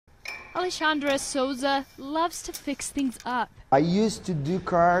Alexandra Souza loves to fix things up. I used to do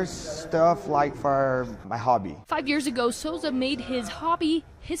cars stuff like for my hobby. 5 years ago, Souza made his hobby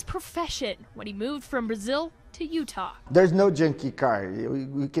his profession when he moved from Brazil to Utah. There's no junky car.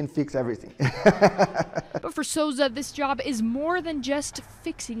 We can fix everything. But for Souza, this job is more than just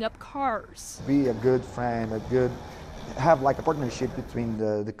fixing up cars. Be a good friend, have like a partnership between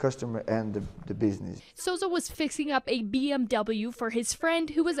the customer and the business. Souza was fixing up a BMW for his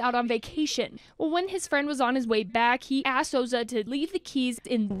friend who was out on vacation. Well, when his friend was on his way back, he asked Souza to leave the keys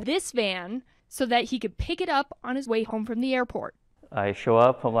in this van so that he could pick it up on his way home from the airport. I show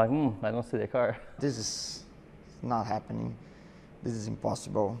up, I'm like, I don't see the car. This is not happening. This is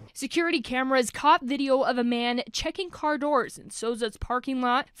impossible. Security cameras caught video of a man checking car doors in Souza's parking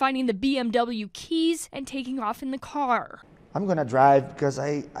lot, finding the BMW keys, and taking off in the car. I'm gonna drive because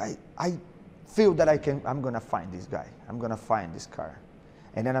I feel that I'm gonna find this guy. I'm gonna find this car.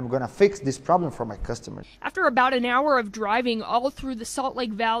 And then I'm gonna fix this problem for my customers. After about an hour of driving all through the Salt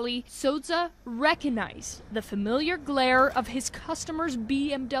Lake Valley, Souza recognized the familiar glare of his customer's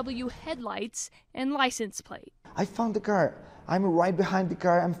BMW headlights and license plate. I found the car. I'm right behind the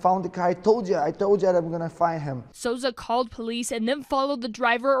car. I found the car. I told you that I'm gonna find him. Souza called police and then followed the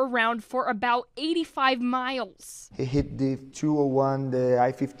driver around for about 85 miles. He hit the 201, the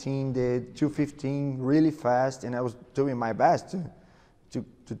I-15, the 215 really fast, and I was doing my best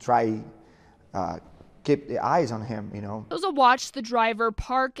to try keep the eyes on him, you know. Souza watched the driver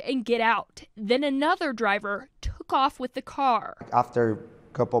park and get out. Then another driver took off with the car. After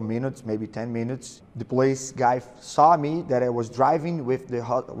couple minutes, maybe 10 minutes, the police guy saw me that I was driving with the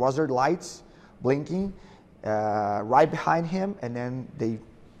hazard lights blinking right behind him, and then they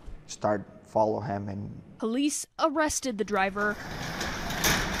start follow him. And police arrested the driver,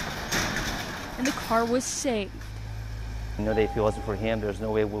 and the car was saved. You know that if it wasn't for him, there's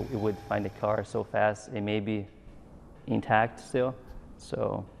no way we would find the car so fast. It may be intact still,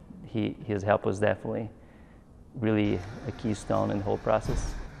 so his help was definitely really a keystone in the whole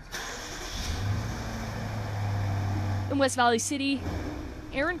process. In West Valley City,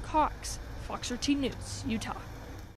 Aaron Cox, Fox 13 News, Utah.